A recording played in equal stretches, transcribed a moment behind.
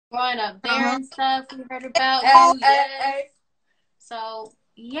growing up there and stuff. We heard about Hey, you. hey, Yes. hey. So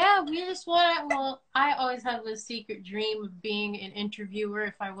yeah, we just want. Well, I always have a secret dream of being an interviewer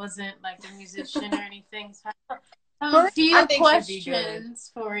if I wasn't like a musician or anything. So I have a few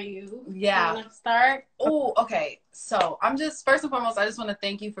questions for you. Yeah. You want to start? Oh, okay. So I'm just first and foremost, I just want to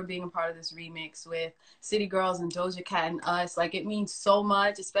thank you for being a part of this remix with City Girls and Doja Cat and us. Like it means so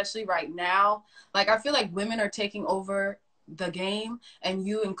much, especially right now. Like I feel like women are taking over the game, and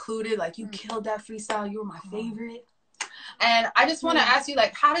you included. Like you killed that freestyle. You were my favorite. And I just want to ask you,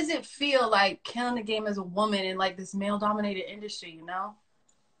 like, how does it feel like killing the game as a woman in like this male-dominated industry? You know?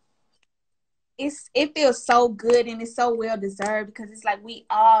 It feels so good, and it's so well deserved, because it's like we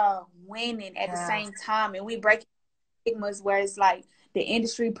are winning at the same time, and we breaking stigmas where it's like the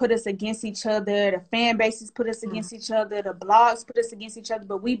industry put us against each other, the fan bases put us against each other, the blogs put us against each other,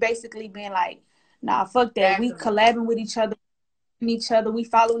 but we basically been like, nah, fuck that. We collabing with each other, we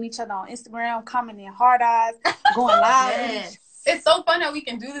following each other on Instagram, commenting hard eyes, going live. Yes. It's so fun that we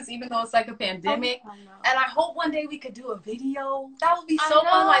can do this even though it's like a pandemic. And I hope one day we could do a video. That would be so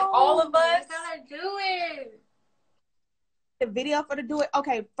fun, like all of us. We gotta do it. The video for the do it.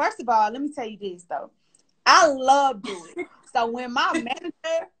 Okay, first of all, let me tell you this though. I love do it. So when my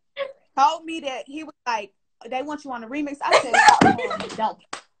manager told me that he was like, they want you on the remix, I said, don't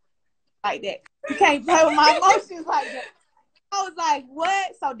like that. You can't play with my emotions like that. I was like,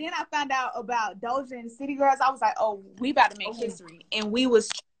 what? So then I found out about Doja and the City Girls. I was like, oh, we about to make history. And we was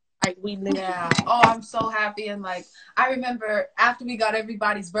like, we lived. Yeah. Oh, I'm so happy. And like, I remember after we got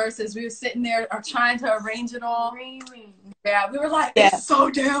everybody's verses, we were sitting there trying to arrange it all. Yeah, we were like, it's so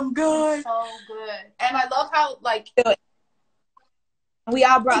damn good. It's so good. And I love how, like, we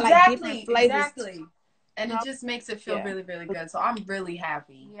all brought like different flavors. Exactly. And it just makes it feel really, really good. So I'm really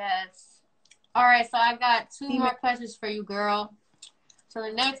happy. Yes. All right, so I got two more questions for you, girl. So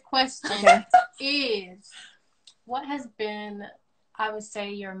the next question is, what has been, I would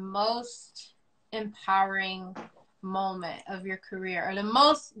say, your most empowering moment of your career, or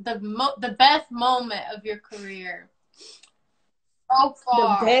the best moment of your career so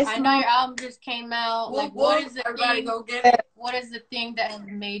far? I know your album just came out. Like, what is the thing? What is the thing that has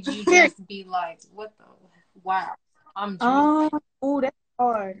made you just be like, what the wow? I'm dreaming. Oh, that's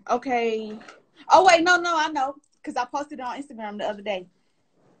hard. Okay. Oh wait, no, I know, because I posted it on Instagram the other day.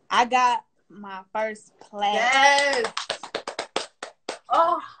 I got my first plaque. Yes.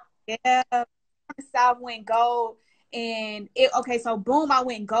 Oh yeah. South went gold, and so boom, I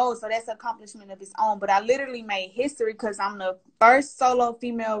went gold. So that's an accomplishment of its own. But I literally made history because I'm the first solo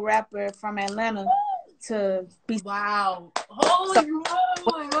female rapper from Atlanta to be. Wow! Holy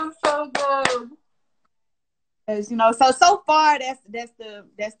moly, that's so good. You know, so far that's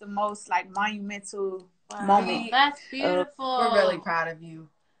the most like monumental moment. That's beautiful. We're really proud of you.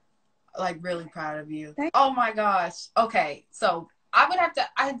 Like really proud of you. Oh my gosh. Okay, so I would have to.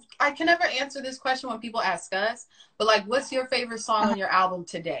 I can never answer this question when people ask us. But like, what's your favorite song on your album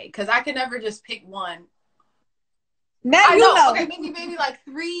today? Because I can never just pick one. Now I know. Okay, maybe like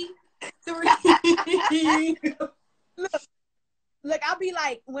three. Look, I'll be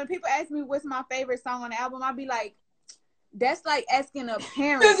like, when people ask me what's my favorite song on the album, I'll be like, that's like asking a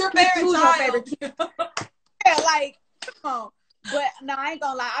parent who's your favorite kid. Yeah, like, come on. But no, I ain't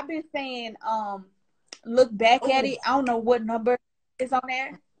gonna lie. I've been saying, look back at it. I don't know what number is on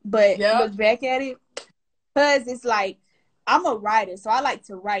there, but look back at it. Because it's like, I'm a writer, so I like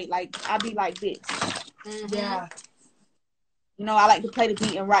to write. Like, I be like this. Yeah. You know, I like to play the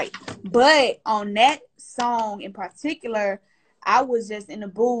beat and write. But on that song in particular, I was just in the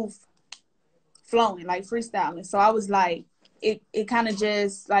booth flowing, like freestyling. So I was like, it kind of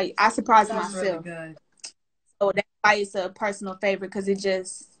just, like, I surprised myself. Really good. So that's why it's a personal favorite, because it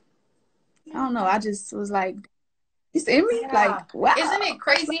just, I don't know, I just was like, you see me? Yeah. Like, wow. Isn't it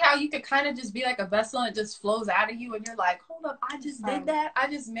crazy how you could kind of just be like a vessel and it just flows out of you and you're like, hold up, I just did that? I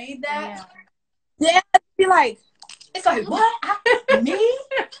just made that? Yeah, be like, it's like, what? Me?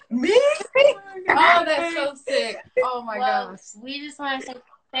 Oh, that's so sick. Oh my gosh. We just want to say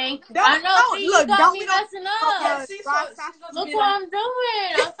thank you. I know, see, you got me messing up. Look what I'm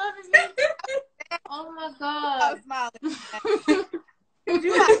doing. I'm supposed to be... Oh my god. I'm smiling.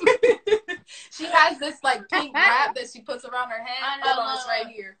 She has this like pink wrap that she puts around her hand. Hold on, it's right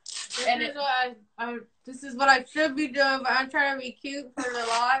here. This is what I should be doing, but I'm trying to be cute for the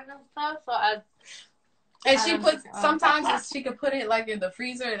live and stuff. So she puts sometimes she could put it like in the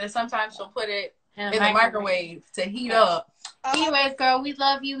freezer, and then sometimes she'll put it in the microwave to heat up. Anyways, girl, we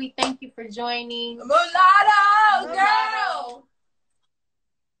love you. We thank you for joining. Mulatto, girl.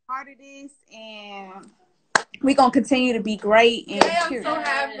 Part of this, and we're going to continue to be great. And I'm so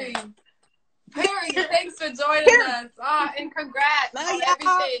happy. Period. Thanks for joining us. And congrats on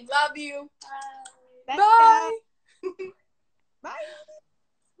everything. Love you. Bye. Bye.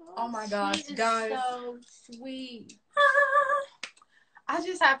 Oh my gosh, guys. So sweet. I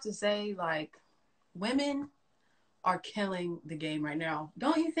just have to say, like, women are killing the game right now.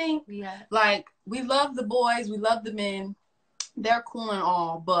 Don't you think? Yeah. Like, we love the boys, we love the men. They're cool and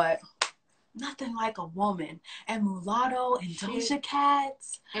all, but nothing like a woman. And Mulatto and Doja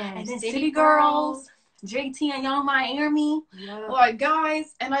Cats and then City Girls, JT and Young Miami. Yeah. Like,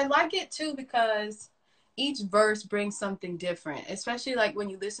 guys, and I like it too because each verse brings something different, especially like when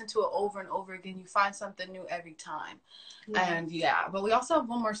you listen to it over and over again, you find something new every time. Yeah. And yeah, but we also have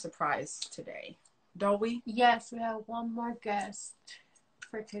one more surprise today, don't we? Yes, we have one more guest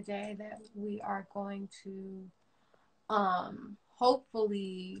for today that we are going to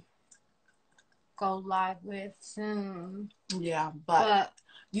hopefully go live with soon. Yeah, but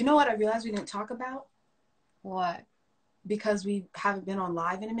you know what I realized we didn't talk about? What? Because we haven't been on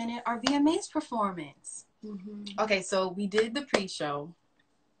live in a minute, our VMAs performance. Mm-hmm. Okay, so we did the pre-show,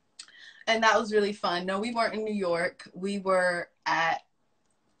 and that was really fun. No, we weren't in New York. We were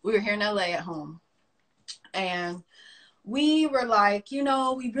here in LA at home, and we were like, you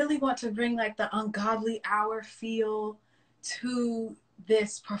know, we really want to bring like the Ungodly Hour feel to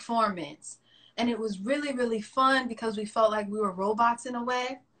this performance, and it was really, really fun because we felt like we were robots in a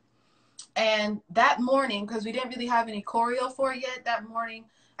way. And that morning, because we didn't really have any choreo for it yet, that morning,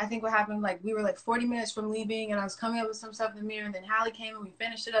 I think what happened, like, we were like 40 minutes from leaving, and I was coming up with some stuff in the mirror, and then Halle came, and we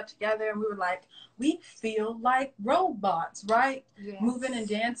finished it up together, and we were like, we feel like robots, right? Yes. Moving and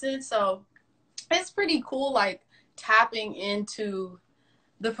dancing. So it's pretty cool, like, tapping into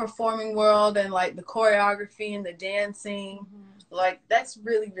the performing world and, like, the choreography and the dancing. Mm-hmm. Like, that's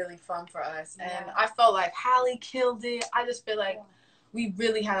really, really fun for us. Yeah. And I felt like Halle killed it. I just feel like we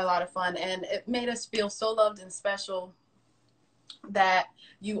really had a lot of fun, and it made us feel so loved and special that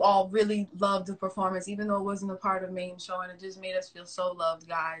you all really loved the performance, even though it wasn't a part of main show, and it just made us feel so loved,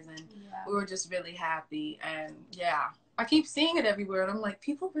 guys, and we were just really happy. And yeah, I keep seeing it everywhere, and I'm like,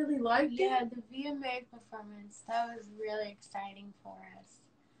 people really liked it. Yeah, the VMA performance, that was really exciting for us.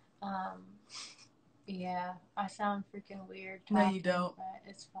 Yeah, I sound freaking weird talking, no, you don't. But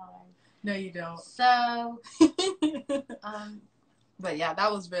it's fine. No, you don't. So, but yeah,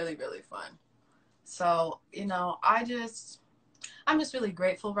 that was really, really fun. So, you know, I'm just really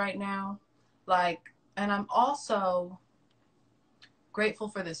grateful right now. Like, and I'm also grateful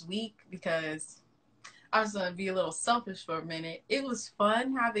for this week because I'm just going to be a little selfish for a minute. It was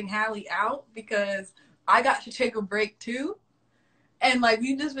fun having Halle out because I got to take a break too. And like,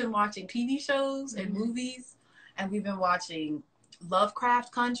 we've just been watching TV shows and movies, and we've been watching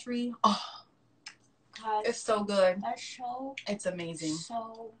Lovecraft Country. Oh, God, it's so good. That show, it's amazing.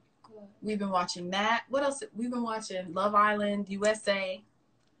 So good. We've been watching that. What else? We've been watching Love Island, USA.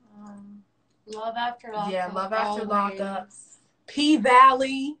 Love After Lockup. Yeah, Love After Lockup.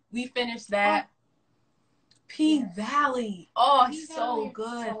 P-Valley. We finished that. P-Valley. Oh, it's so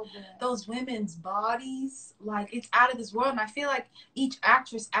good. So good. Those women's bodies, like, it's out of this world. And I feel like each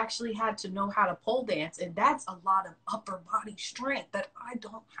actress actually had to know how to pole dance. And that's a lot of upper body strength that I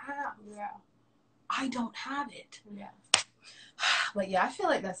don't have. Yeah. I don't have it. Yeah. But yeah, I feel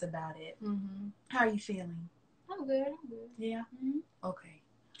like that's about it. Mm-hmm. How are you feeling? I'm good. I'm good. Yeah? Mm-hmm. Okay.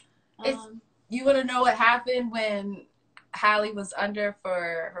 You want to know what happened when Halle was under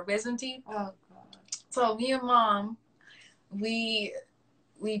for her wisdom teeth? Oh, God. So me and Mom, we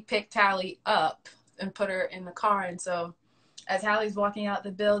picked Halle up and put her in the car. And so as Halle's walking out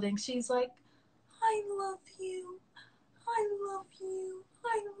the building, she's like, I love you. I love you.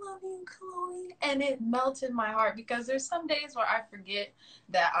 I love you, Chloe. And it melted my heart because there's some days where I forget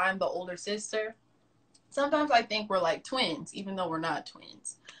that I'm the older sister. Sometimes I think we're like twins, even though we're not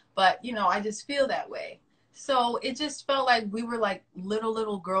twins. But, you know, I just feel that way. So it just felt like we were like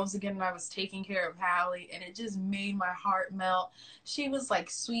little girls again, and I was taking care of Halle, and it just made my heart melt. She was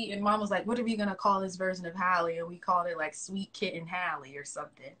like sweet, and Mom was like, what are we going to call this version of Halle? And we called it like Sweet Kitten Halle or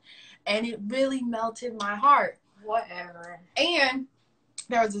something. And it really melted my heart. Whatever. And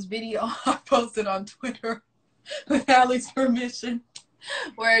there was this video I posted on Twitter with Halle's permission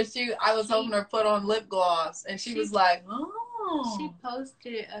where I was helping her put on lip gloss, and she was like, oh. She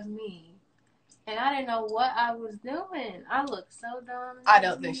posted it of me. And I didn't know what I was doing. I looked so dumb. I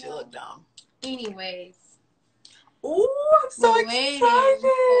don't think she looked dumb. Anyways. Ooh, I'm so excited.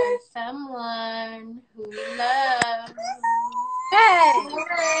 For someone who loves. Hey!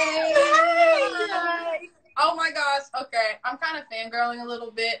 Hey! Oh my gosh. Okay. I'm kind of fangirling a little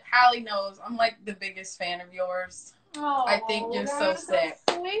bit. Halle knows. I'm like the biggest fan of yours. Oh, I think you're so sick.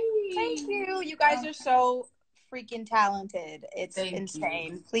 Sweet. Thank you. You guys are so freaking talented. It's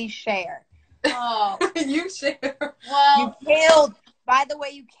insane. You. Please share. Oh. You share. Well, you killed. By the way,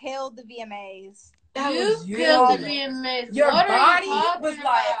 you killed the VMAs. That you was you. killed the VMAs. Your what body was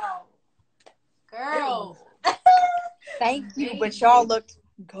like, girl. Thank you, but y'all looked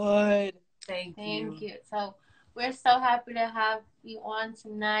good. Thank you. So we're so happy to have you on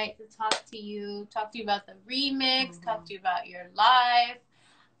tonight to talk to you about the remix, talk to you about your life.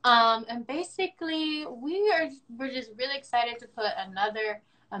 And basically we're just really excited to put another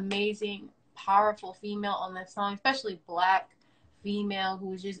amazing, powerful female on this song, especially Black female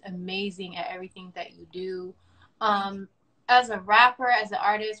who's just amazing at everything that you do. As a rapper, as an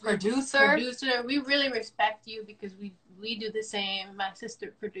artist, producer, we really respect you because we do the same. My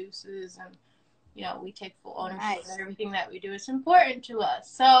sister produces, and you know, we take full ownership of everything that we do. It's important to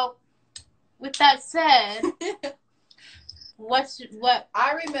us. So with that said, what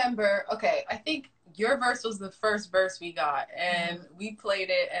I remember, okay, I think your verse was the first verse we got, and we played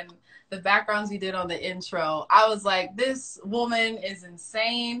it, and the backgrounds you did on the intro, I was like, this woman is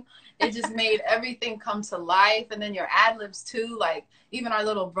insane. It just made everything come to life. And then your ad-libs too, like even our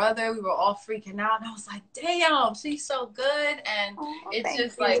little brother, we were all freaking out, and I was like, damn, she's so good. And it's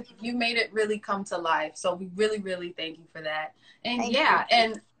just like, you made it really come to life. So we really, really thank you for that. And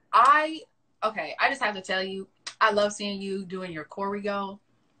and I just have to tell you, I love seeing you doing your choreo.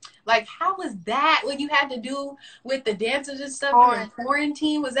 Like, how was that? What you had to do with the dancers and stuff during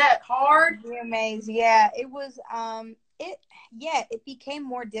quarantine? Was that hard? Amazing. Yeah, it was. It became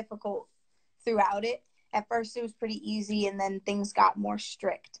more difficult throughout it. At first, it was pretty easy, and then things got more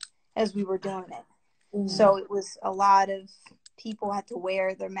strict as we were doing it. Ooh. So it was a lot of people had to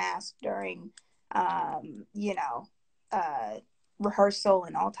wear their mask during, rehearsal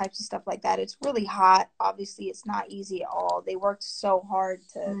and all types of stuff like that. It's really hot. Obviously, it's not easy at all. They worked so hard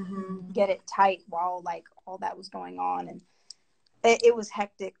to get it tight while like all that was going on, and it was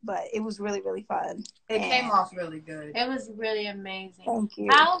hectic, but it was really, really fun. It came off really good. It was really amazing. Thank you.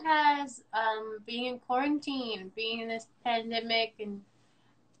 How has being in quarantine, being in this pandemic, and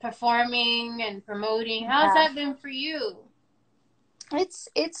performing and promoting, how's that been for you?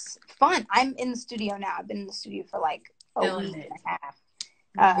 It's fun. I'm in the studio now. I've been in the studio for like a week and a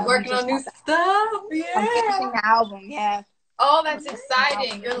half. You're working on new stuff? Yeah. I'm finishing the album, yeah. Oh, that's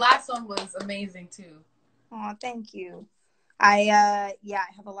exciting. Your last one was amazing too. Oh, thank you. I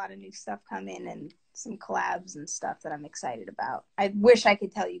have a lot of new stuff coming and some collabs and stuff that I'm excited about. I wish I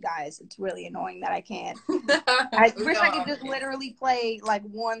could tell you guys. It's really annoying that I can't. I wish I could just literally play like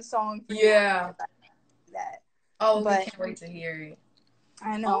one song for you. Yeah. That. Oh, but we can't wait to hear it.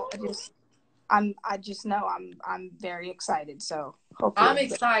 I know. I just know I'm very excited. So hopefully I'm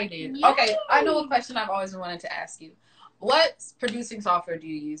excited. Yay! Okay, I know a question I've always wanted to ask you. What producing software do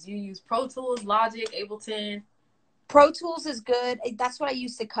you use? Do you use Pro Tools, Logic, Ableton? Pro Tools is good. That's what I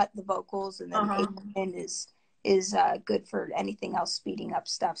use to cut the vocals, and then Ableton is good for anything else, speeding up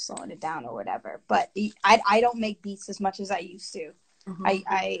stuff, slowing it down, or whatever. But I don't make beats as much as I used to.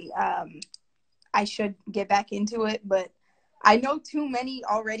 I should get back into it, but I know too many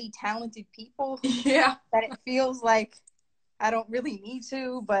already talented people that it feels like I don't really need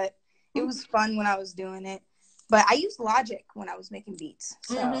to. But it was fun when I was doing it. But I used Logic when I was making beats.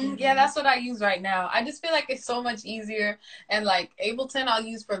 So. Yeah, that's what I use right now. I just feel like it's so much easier. And like Ableton, I'll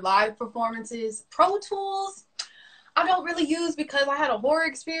use for live performances. Pro Tools, I don't really use because I had a horror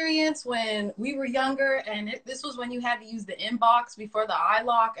experience when we were younger. And this was when you had to use the inbox before the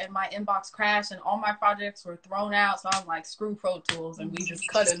iLock. And my inbox crashed and all my projects were thrown out. So I'm like, screw Pro Tools. And we just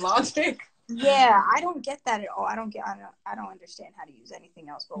cut in Logic. Yeah, I don't get that at all. I don't understand how to use anything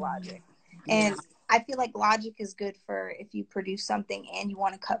else but Logic. And I feel like Logic is good for if you produce something and you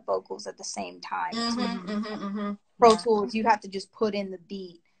want to cut vocals at the same time. Pro Tools, you have to just put in the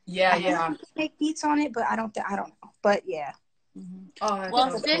beat. I make beats on it, but I don't know. But yeah.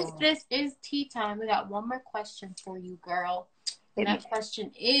 Well, since this is tea time, we got one more question for you, girl. And that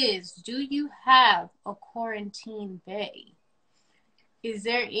question is, do you have a quarantine bae? Is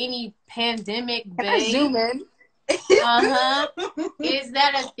there any pandemic bae? Can I zoom in? Is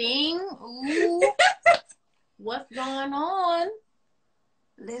that a thing? Ooh. What's going on?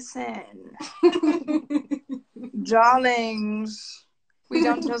 Listen. Darlings, we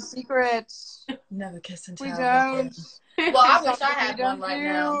don't tell secrets. Never kiss and tell. We don't. Well, I wish I had one right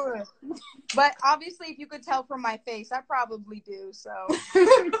now. But obviously, if you could tell from my face, I probably do, so.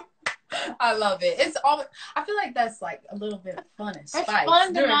 I love it. It's all. I feel like that's like a little bit of fun and spice. It's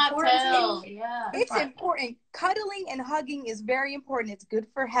fun to not quarantine. tell. Yeah. It's important. Cuddling and hugging is very important. It's good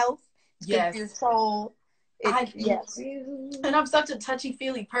for health. It's Yes. good for your soul. Yes. And I'm such a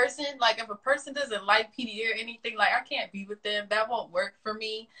touchy-feely person. Like, if a person doesn't like PDA or anything, like, I can't be with them. That won't work for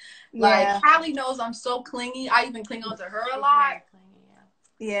me. Like, Halle knows I'm so clingy. I even cling on to her a lot.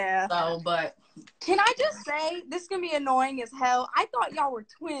 Yeah. So, but. Can I just say, this is going to be annoying as hell. I thought y'all were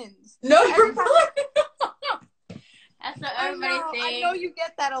twins. No, you're not. That's what everybody thinks. I know you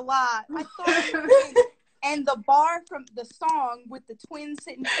get that a lot. I thought you were twins. And the bar from the song with the twins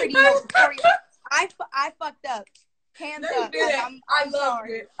sitting pretty next to you. I fucked up. Hands up. I'm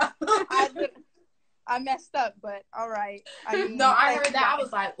sorry. I messed up, but all right. I mean, no, I heard that. I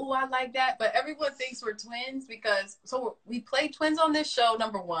was like, "Ooh, I like that." But everyone thinks we're twins because we play twins on this show.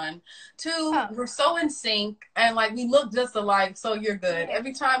 Number one, two, we're so in sync, and like we look just alike. So you're good. Yeah.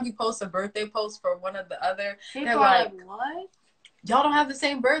 Every time we post a birthday post for one of the other, they're like, "What? Y'all don't have the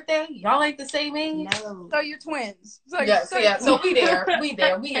same birthday? Y'all ain't the same age? No. So you're twins. So So we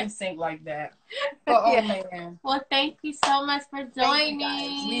there. We in sync like that. But, oh man. Well, thank you so much for joining.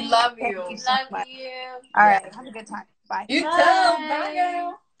 We love you. Love you. All right. Have a good time. Bye. You too.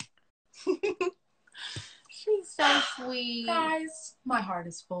 Bye. She's so sweet. Guys, my heart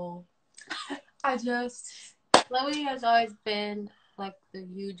is full. Chloe has always been like the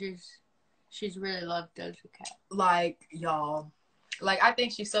hugest. She's really loved Doja Cat. Like, y'all. Like, I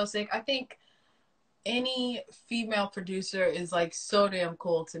think she's so sick. I think any female producer is, like, so damn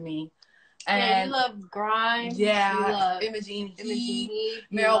cool to me. And you love Grimes. Yeah. You love Imogen Heap.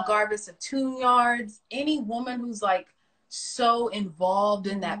 Meryl Garbus of Tune Yards. Any woman who's, like, so involved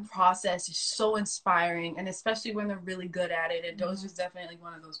in that process is so inspiring. And especially when they're really good at it. And Doja's definitely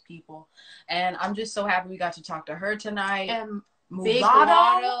one of those people. And I'm just so happy we got to talk to her tonight. And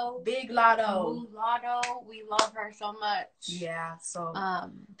Mulatto. Big Lotto. Mulatto. We love her so much. Yeah. So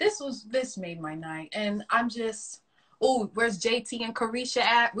this made my night. And I'm just, where's JT and Carisha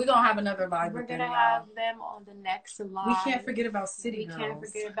at? We're going to have another live with them. We're going to have them on the next live. We can't forget about City Girls. We can't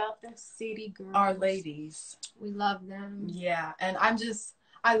forget about the City Girls. Our ladies. We love them. Yeah. And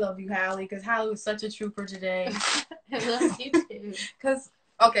I love you, Halle, because Halle was such a trooper today. I love you too. Because,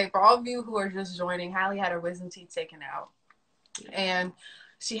 okay, for all of you who are just joining, Halle had her wisdom teeth taken out. And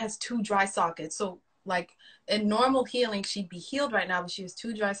she has 2 dry sockets. So, like, in normal healing, she'd be healed right now, but she has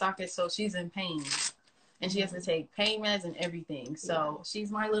 2 dry sockets, so she's in pain. And she has to take pain meds and everything. So,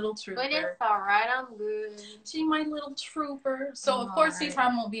 she's my little trooper. But it's all right. I'm good. She's my little trooper. So, of course, tea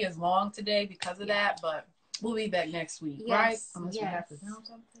time won't be as long today because of that, but we'll be back next week, right? Unless we have to film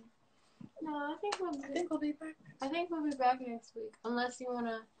something. No, I think we'll be back next week. I think we'll be back next week. Unless you want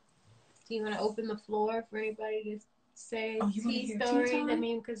to open the floor for anybody to say tea stories. I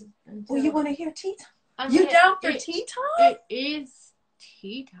mean, because you want to hear tea time? You down for tea time? It is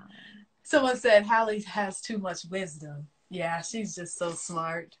tea time. Someone said Halle has too much wisdom. Yeah, she's just so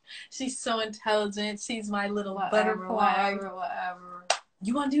smart. She's so intelligent. She's my little butterfly. Whatever.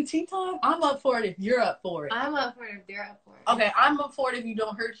 You want to do tea time? I'm up for it if you're up for it. I'm up for it if you're up for it. Okay, I'm up for it if you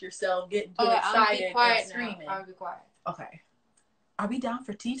don't hurt yourself, getting excited and screaming. I'll be quiet. Okay. Are we down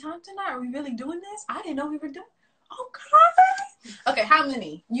for tea time tonight? Are we really doing this? I didn't know we were doing. Oh God. Okay, how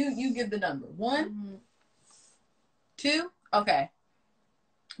many? You give the number. 1, 2. Okay,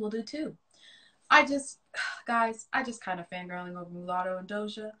 we'll do 2. Guys, I just kind of fangirling over Mulatto and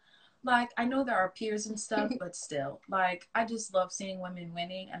Doja. Like, I know there are peers and stuff, but still, like, I just love seeing women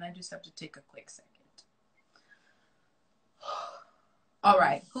winning, and I just have to take a quick second. All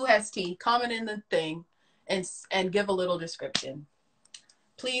right, who has tea? Comment in the thing and give a little description.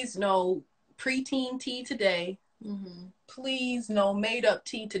 Please, no preteen tea today. Please, no made up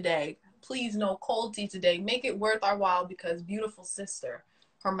tea today. Please, no cold tea today. Make it worth our while because beautiful sister,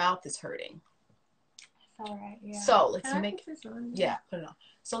 her mouth is hurting. It's all right. Yeah. So let's put it on.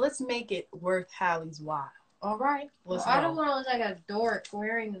 So let's make it worth Halle's while. All right. I don't want to look like a dork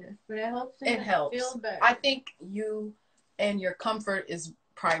wearing this, but it helps. It helps. Feel better. I think you and your comfort is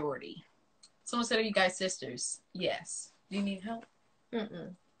priority. Someone said, "Are you guys sisters?" Yes. Do you need help?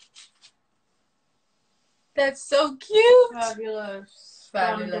 That's so cute. Fabulous.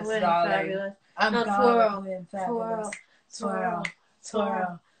 Fabulous, darling. Fabulous. I'm gonna win fabulous. Twirl,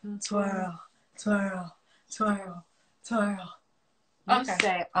 twirl, twirl, twirl, twirl, twirl. You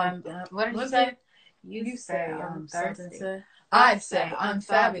say I'm. What did you say? You say I'm thirsty. I say I'm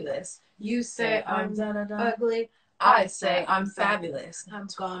fabulous. You say I'm ugly. I say I'm fabulous. I'm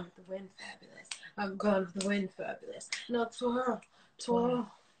gone with the wind, fabulous. I'm gone with the wind, fabulous. No, twirl,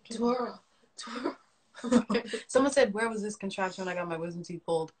 twirl, twirl, twirl. Someone said, where was this contraption when I got my wisdom teeth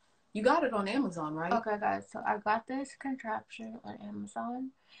pulled? You got it on Amazon, right? Okay, guys. So I got this contraption on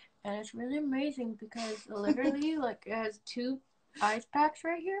Amazon, and it's really amazing because literally, like, it has 2 ice packs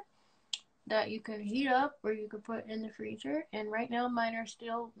right here that you can heat up or you can put in the freezer. And right now, mine are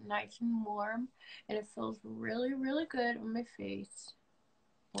still nice and warm, and it feels really, really good on my face.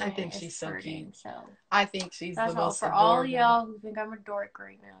 I think she's so cute. So I think she's the most for adorable. all y'all who think I'm a dork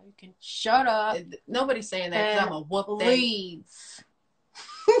right now, you can shut up. Nobody's saying that because I'm a whoop leave.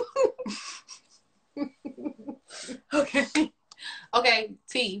 Okay,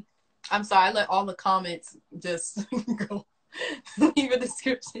 T. I'm sorry, I let all the comments just go. Leave a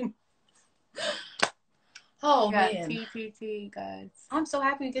description. Oh, man. T, guys. I'm so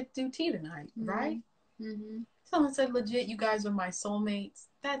happy to get to do tea tonight, right? Mm-hmm. Someone said, legit, you guys are my soulmates.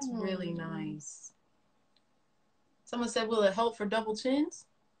 That's really nice. Someone said, will it help for double chins?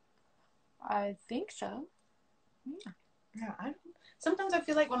 I think so. Yeah. Sometimes I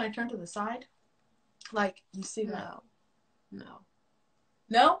feel like when I turn to the side, like, you see that? No.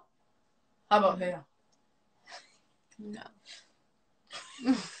 No? How about hair? No.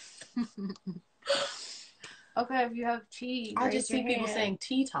 Okay, if you have tea, I just see people saying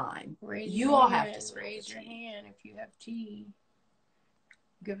tea time. You all have to raise your hand if you have tea.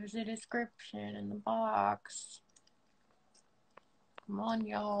 Give us a description in the box. Come on,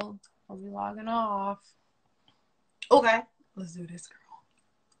 y'all. I'll be logging off. Okay. Let's do this, girl.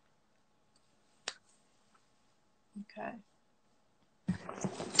 Okay.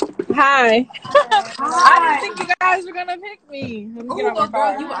 Hi. Hi. I didn't think you guys were gonna pick me. Let me get on my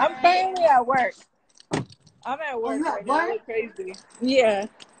car. Girl, I'm currently at work. I'm at work right now. It's crazy. Yeah,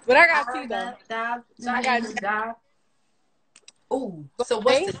 but I got tea though. I got tea. Ooh. So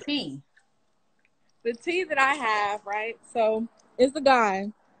what's the tea? The tea that I have, right? So it's the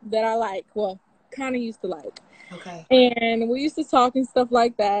guy that I like. Well, kind of used to like. Okay. And we used to talk and stuff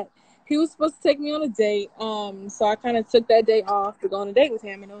like that. He was supposed to take me on a date. So I kind of took that day off to go on a date with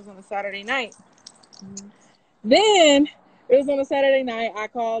him, and it was on a Saturday night. Then it was on a Saturday night. I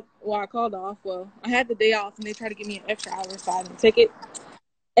called off. Well, I had the day off, and they tried to give me an extra hour, so I didn't take it.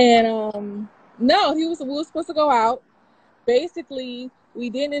 And no, we were supposed to go out. Basically, we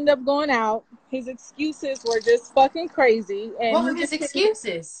didn't end up going out. His excuses were just fucking crazy. And what were his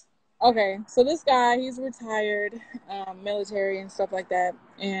excuses? Okay, so this guy, he's retired, military and stuff like that.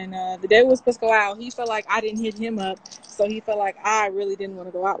 And the day we were supposed to go out, he felt like I didn't hit him up, so he felt like I really didn't want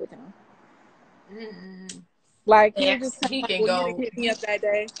to go out with him. Mm-hmm. Like he was just he like, can go. You didn't hit me up that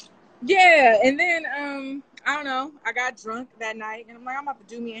day. Yeah, and then I don't know. I got drunk that night, and I'm like, I'm about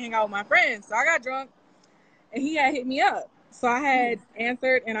to do me and hang out with my friends. So I got drunk, and he had hit me up. So I had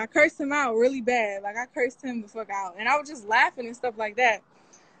answered, and I cursed him out really bad. Like I cursed him the fuck out, and I was just laughing and stuff like that.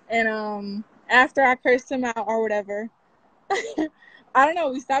 And after I cursed him out or whatever, I don't know,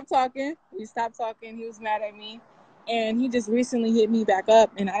 we stopped talking. He was mad at me. And he just recently hit me back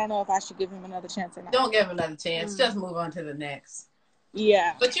up, and I don't know if I should give him another chance or not. Don't give him another chance. Just move on to the next.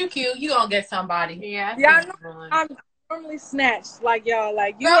 Yeah. But you cute. You gonna get somebody. Yeah. I'm normally snatched. Like, y'all,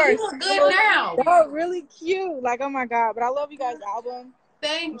 like, you look good now. Y'all really cute. Like, oh my God. But I love you guys' album.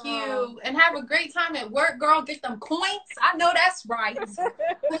 Thank you. And have a great time at work, girl. Get them coins. I know that's right.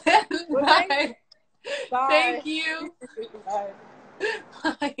 Well, Bye. Bye. Thank you. Bye.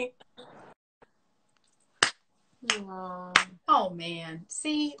 Bye. Oh man.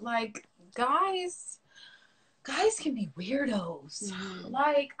 See, like guys can be weirdos.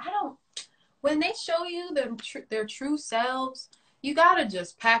 Like when they show you their true selves, you gotta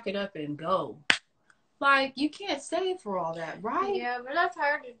just pack it up and go. Like you can't stay for all that, right? Yeah, but that's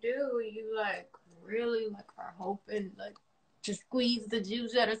hard to do. You like really like are hoping like to squeeze the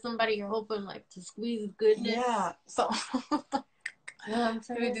juice out of somebody. You're hoping like to squeeze goodness. Yeah. So you know what I'm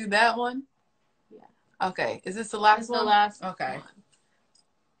saying? Can we do that one? Yeah. Okay. Is this the last one? The last. Okay. One.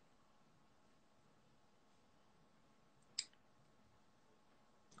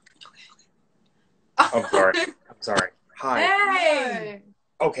 I'm sorry. Hi. Hey.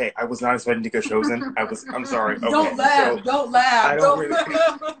 Okay, I was not expecting to go chosen. I'm sorry. Okay, Don't laugh. Don't laugh. I don't really...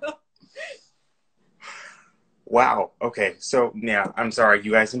 Wow. Okay. So yeah, I'm sorry.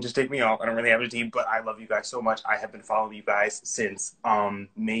 You guys can just take me off. I don't really have a team, but I love you guys so much. I have been following you guys since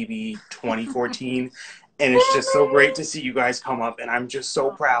maybe 2014, and it's just so great to see you guys come up, and I'm just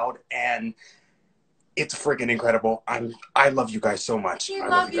so proud, and it's freaking incredible. I love you guys so much. I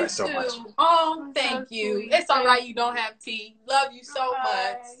love you guys so much. Oh, thank you. It's all right. You don't have tea. Love you so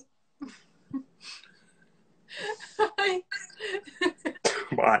much. Bye.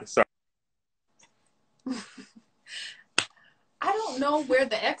 Bye. Sorry. I don't know where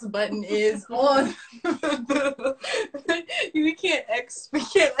the X button is on we can't X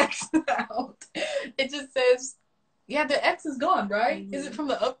it out. It just says, yeah, the X is gone, right? Is it from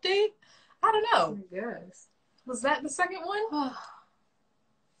the update? I don't know. I guess. Was that the second one?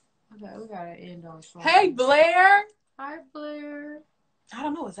 Okay, we gotta end on something. Hey, Blair. Hi, Blair. I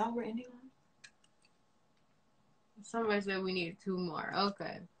don't know. Is that what we're ending on? Somebody said we need 2 more.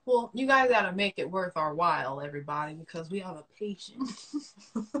 Okay. Well, you guys gotta make it worth our while, everybody, because we have a patient.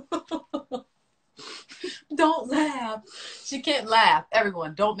 Don't laugh. She can't laugh.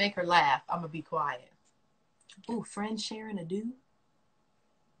 Everyone, don't make her laugh. I'm gonna be quiet. Ooh, friends sharing a dude.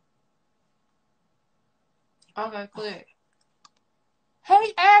 Okay, click.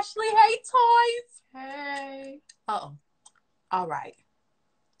 Hey, Ashley. Hey, Toys. Hey. Uh-oh. All right.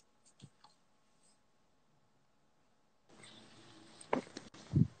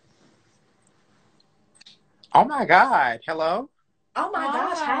 Oh my God! Hello. Oh my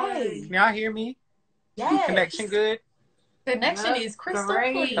gosh. Hey. Can y'all hear me? Yes. Connection good. Connection is crystal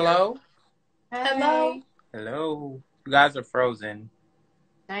Great. clear. Hello. Hey. Hello. Hello. You guys are frozen.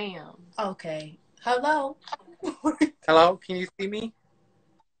 Damn. Okay. Hello. Hello. Can you see me?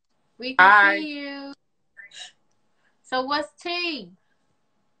 We can Hi. see you. So what's tea?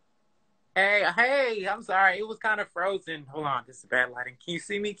 Hey. Hey. I'm sorry. It was kind of frozen. Hold on. This is bad lighting. Can you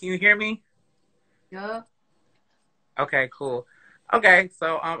see me? Can you hear me? Yup. Okay. Cool. Okay.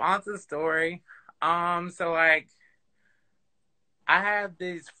 So on to the story. So like, I have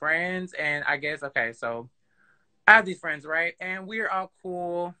these friends, and I guess so I have these friends, right? And we're all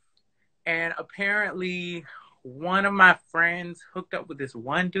cool. And apparently, one of my friends hooked up with this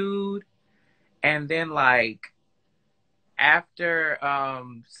one dude, and then like after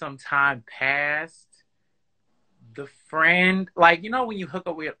some time passed, the friend, like, you know, when you hook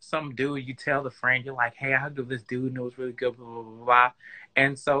up with some dude, you tell the friend, you're like, hey, I hooked up with this dude and it was really good, blah, blah, blah, blah.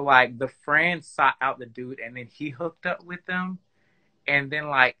 And so like the friend sought out the dude and then he hooked up with them. And then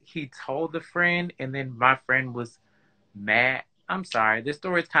like he told the friend, and then my friend was mad. I'm sorry, this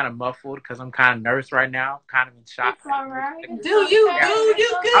story is kind of muffled because I'm kind of nervous right now, kind of in shock. It's all right. Do you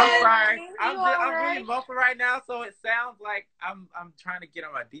good? I'm sorry. I'm right. really muffled right now, so it sounds like I'm trying to get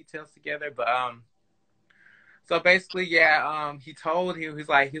all my details together. But so basically, yeah, he's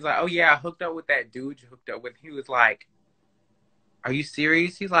like, oh yeah, I hooked up with that dude you hooked up with. He was like, are you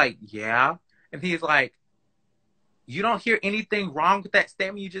serious? He's like, yeah, and he's like, you don't hear anything wrong with that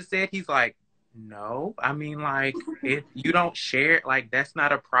statement you just said? He's like, no, I mean, like, if you don't share it, like, that's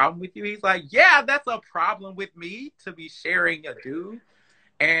not a problem with you. He's like, yeah, that's a problem with me to be sharing a dude.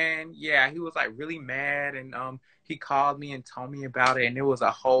 And yeah, he was like really mad, and he called me and told me about it, and it was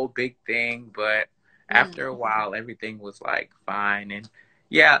a whole big thing. But after a while, everything was like fine. And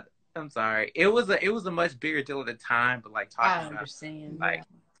yeah, I'm sorry, it was a much bigger deal at the time. But like talking I understand. about, like,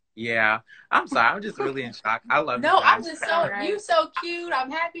 yeah, I'm sorry, I'm just really in shock. I love you No, guys. I'm just you so cute. I'm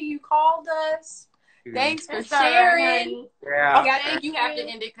happy you called us. Thanks for It's all sharing. Yeah. Okay, I think you have to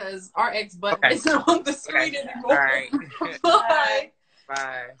end it because our ex button Okay. isn't on the screen Okay. anymore. All right.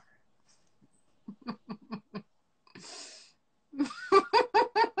 Bye.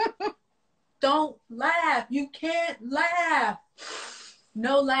 Bye. Don't laugh. You can't laugh.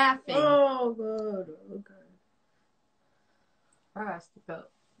 No laughing. Oh, God. Okay. I got to go.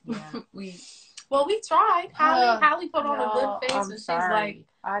 Yeah, we tried. Halle put on a good face, and she's like,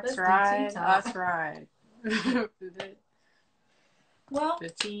 I tried. well, The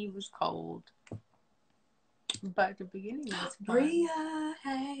tea was cold, but the beginning was fun. Bria,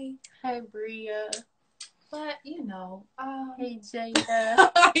 hey, Bria. but you know, Hey,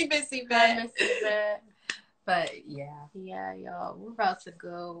 Jada. hey, Missy Hi, Vet. Mrs. Vet. But yeah, y'all, we're about to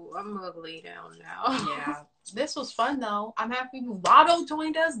go. I'm gonna lay down now. yeah, this was fun though. I'm happy Mulatto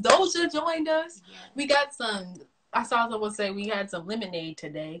joined us. Doja joined us. Yeah. We got some. I saw someone say we had some lemonade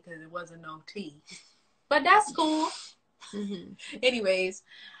today because it wasn't no tea, but that's cool. Mm-hmm. Anyways,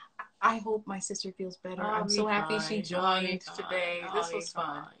 I hope my sister feels better. I'll I'm be so happy fine. she joined today. I'll This be was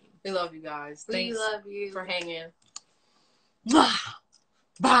fun. fine. We love you guys. We Thanks love you for hanging.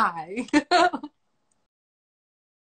 Bye.